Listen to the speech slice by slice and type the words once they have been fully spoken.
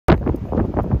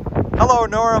Hello,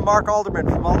 Nora. Mark Alderman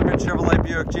from Alderman Chevrolet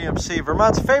Buick GMC,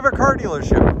 Vermont's favorite car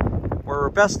dealership, where we're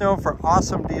best known for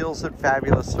awesome deals and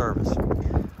fabulous service.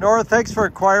 Nora, thanks for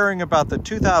inquiring about the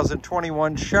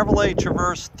 2021 Chevrolet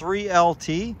Traverse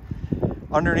 3LT.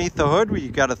 Underneath the hood,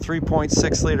 you've got a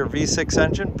 3.6-liter V6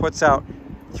 engine, puts out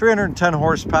 310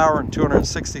 horsepower and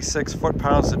 266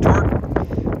 foot-pounds of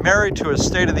torque, married to a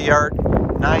state-of-the-art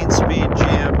 9-speed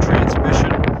GM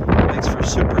transmission. Makes for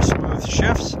super smooth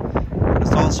shifts, but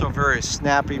it's also a very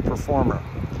snappy performer.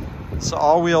 It's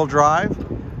all-wheel drive.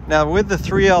 Now with the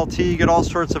 3LT, you get all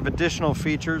sorts of additional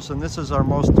features, and this is our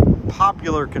most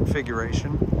popular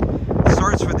configuration. It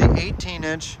starts with the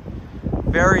 18-inch,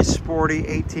 very sporty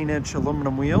 18-inch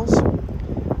aluminum wheels.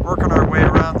 Working our way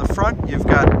around the front, you've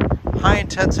got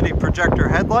high-intensity projector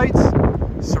headlights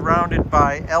surrounded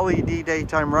by LED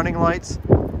daytime running lights,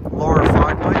 lower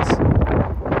fog lights.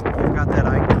 You've got that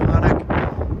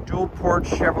iconic dual-port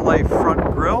Chevrolet front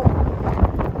grille.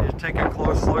 You take a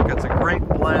close look, it's a great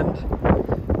blend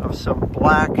of some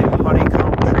black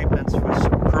honeycomb treatments with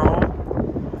some chrome.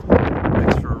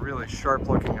 Makes for a really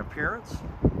sharp-looking appearance.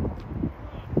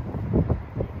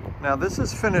 Now this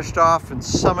is finished off in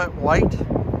Summit White.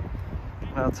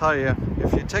 And I'll tell you,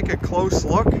 if you take a close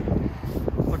look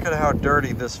at how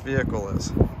dirty this vehicle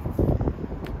is.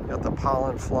 Got the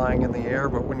pollen flying in the air,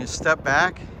 but when you step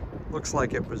back, it looks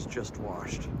like it was just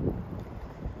washed.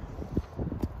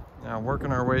 Now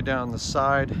working our way down the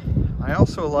side, I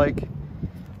also like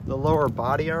the lower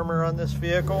body armor on this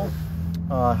vehicle.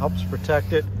 Helps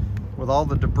protect it with all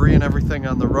the debris and everything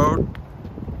on the road.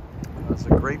 That's a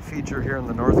great feature here in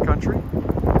the North Country.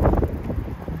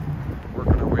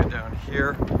 Working our way down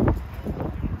here.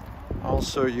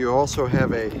 You also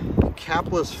have a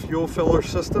capless fuel filler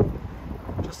system.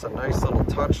 Just a nice little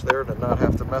touch there to not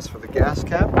have to mess with the gas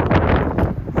cap.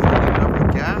 Filling it up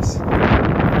with gas.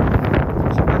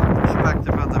 There's another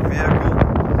perspective on the vehicle.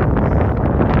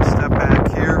 Step back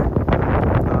here.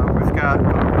 We've got a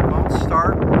remote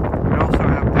start. We also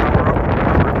have power up and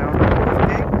power down.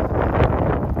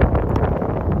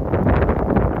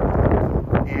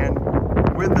 And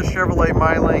with the Chevrolet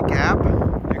MyLink app,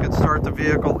 you can start the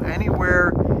vehicle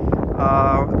anywhere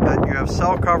that you have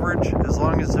cell coverage, as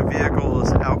long as the vehicle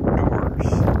is outdoors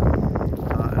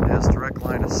and has direct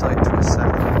line of sight to a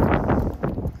satellite.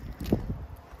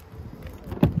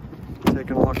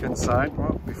 Taking a look inside.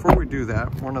 Well, before we do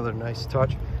that, one other nice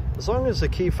touch. As long as the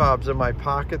key fob's in my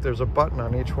pocket, there's a button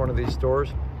on each one of these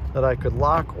doors that I could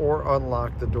lock or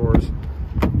unlock the doors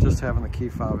just having the key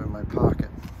fob in my pocket.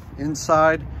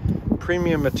 Inside,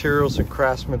 premium materials and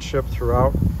craftsmanship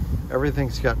throughout.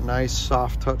 Everything's got nice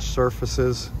soft touch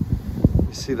surfaces.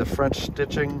 You see the French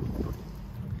stitching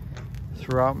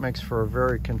throughout, makes for a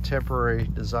very contemporary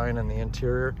design in the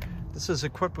interior. This is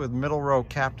equipped with middle row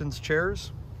captain's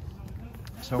chairs,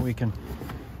 so we can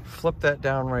flip that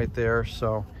down right there.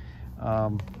 So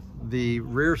the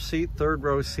rear seat, third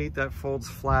row seat, that folds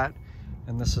flat,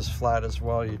 and this is flat as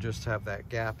well. You just have that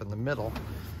gap in the middle.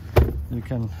 You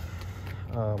can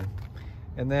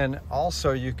and then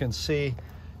also you can see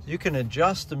you can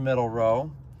adjust the middle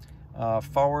row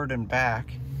forward and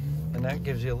back, and that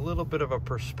gives you a little bit of a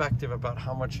perspective about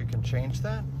how much you can change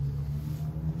that.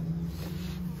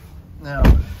 Now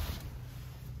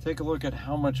take a look at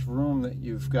how much room that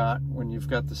you've got when you've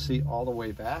got the seat all the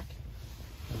way back.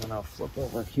 And then I'll flip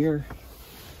over here,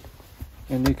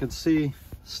 and you can see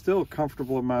still a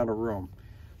comfortable amount of room,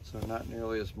 so not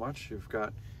nearly as much. You've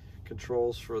got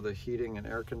controls for the heating and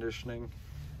air conditioning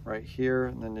right here,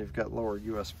 and then you've got lower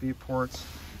USB ports,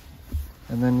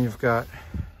 and then you've got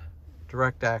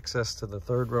direct access to the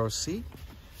third row seat.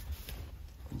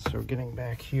 And so getting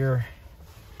back here,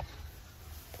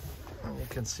 you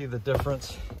can see the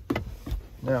difference.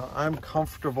 Now I'm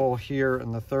comfortable here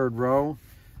in the third row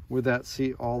with that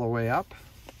seat all the way up,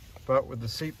 but with the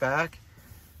seat back,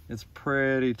 it's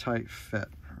pretty tight fit,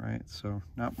 right? So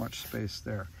not much space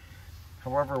there.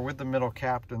 However, with the middle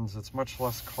captains, it's much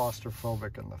less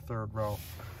claustrophobic in the third row,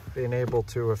 being able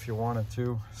to, if you wanted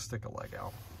to, stick a leg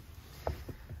out.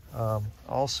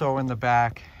 Also in the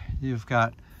back, you've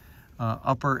got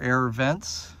upper air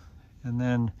vents, and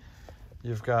then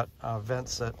you've got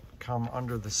vents that come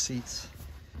under the seats.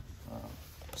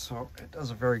 So it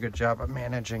does a very good job of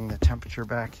managing the temperature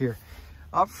back here.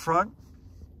 Up front,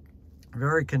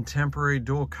 very contemporary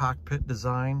dual cockpit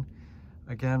design.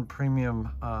 Again, premium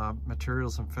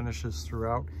materials and finishes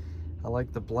throughout. I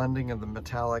like the blending of the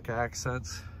metallic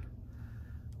accents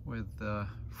with the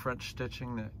French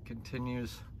stitching that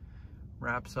continues,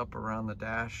 wraps up around the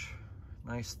dash.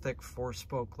 Nice thick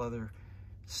 4-spoke leather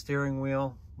steering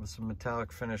wheel with some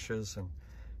metallic finishes, and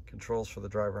controls for the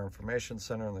driver information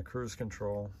center and the cruise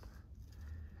control.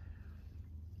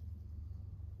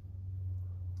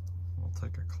 We'll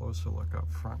take a closer look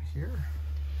up front here.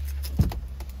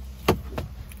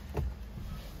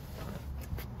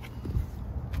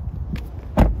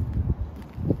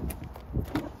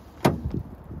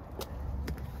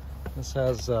 This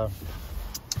has a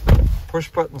push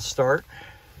button start.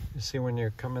 You see when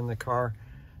you come in the car,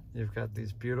 you've got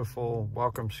these beautiful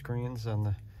welcome screens and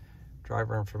the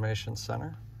driver information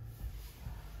center.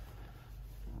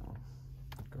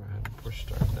 Go ahead and push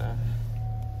start that.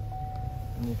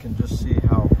 And you can just see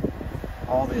how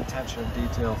all the attention to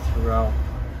detail throughout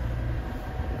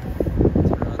the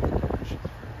dash.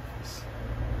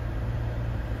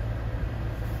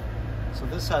 So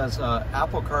this has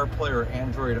Apple CarPlay or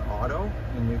Android Auto,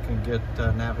 and you can get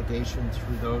navigation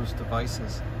through those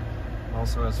devices. It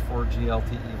also has 4G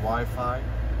LTE Wi-Fi.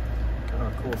 Kind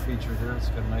of a cool feature here. It's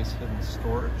got nice hidden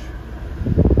storage.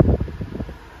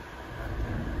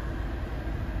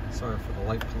 Sorry for the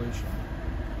light pollution.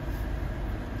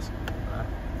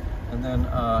 And then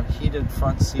heated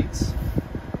front seats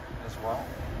as well.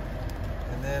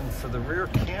 And then for the rear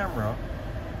camera,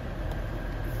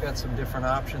 you've got some different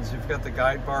options. You've got the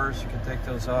guide bars, you can take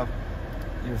those off.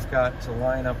 You've got to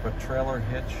line up a trailer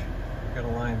hitch. You've got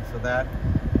a line for that.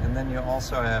 And then you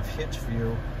also have hitch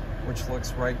view, which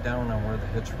looks right down on where the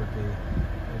hitch would be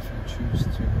if you choose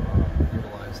to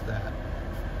utilize that.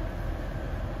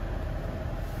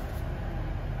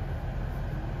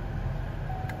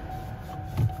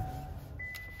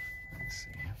 Let's see,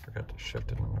 I forgot to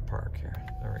shift it in the park here.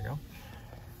 There we go.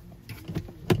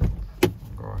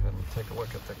 Go ahead and take a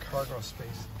look at the cargo space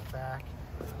in the back.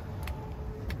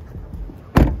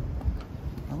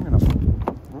 I'm going to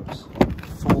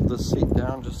fold this seat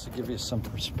down just to give you some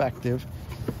perspective.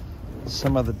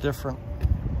 Some of the different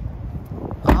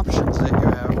options that you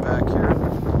have back here.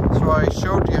 So I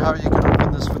showed you how you can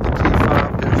open this with the key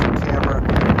fob. There's your camera.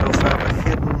 You also have a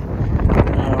hidden,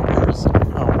 where is it?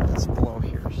 Oh, it's below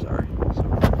here, sorry. So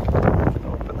you can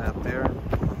open that there.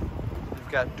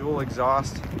 You've got dual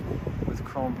exhaust with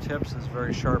chrome tips. It's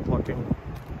very sharp looking.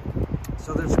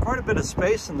 So there's quite a bit of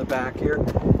space in the back here,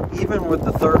 even with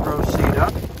the third row seat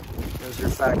up. There's your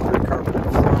factory carpeted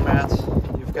floor mats.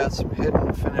 You've got some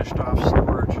hidden finished off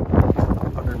storage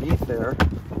underneath there.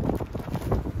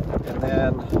 And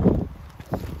then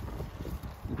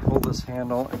you pull this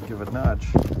handle and give a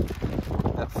nudge.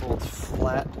 That folds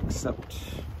flat, except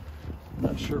I'm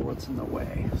not sure what's in the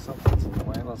way. Something's in the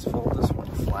way. Let's fold this one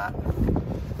flat.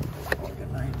 I'll get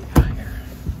an idea here.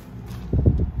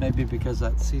 Maybe because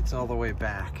that seat's all the way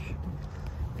back,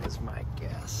 is my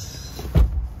guess.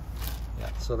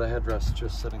 Yeah, so the headrest's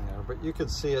just sitting there, but you can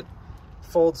see it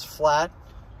folds flat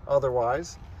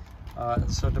otherwise.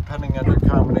 So depending on your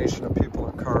combination of people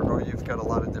and cargo, you've got a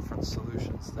lot of different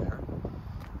solutions there.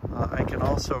 I can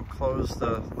also close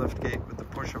the lift gate with the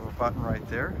push of a button right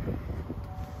there.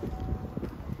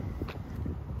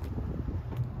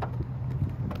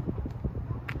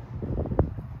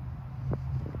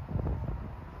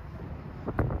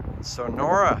 So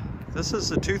Nora, this is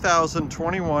the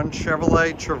 2021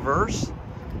 Chevrolet Traverse,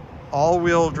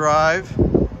 all-wheel drive.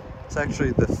 It's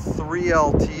actually the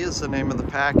 3LT is the name of the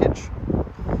package.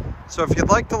 So if you'd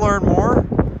like to learn more,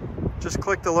 just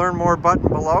click the Learn More button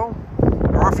below.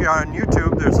 Or if you're on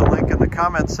YouTube, there's a link in the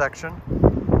comments section.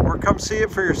 Or come see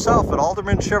it for yourself at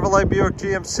Alderman Chevrolet Buick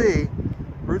GMC,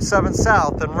 Route 7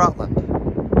 South in Rutland.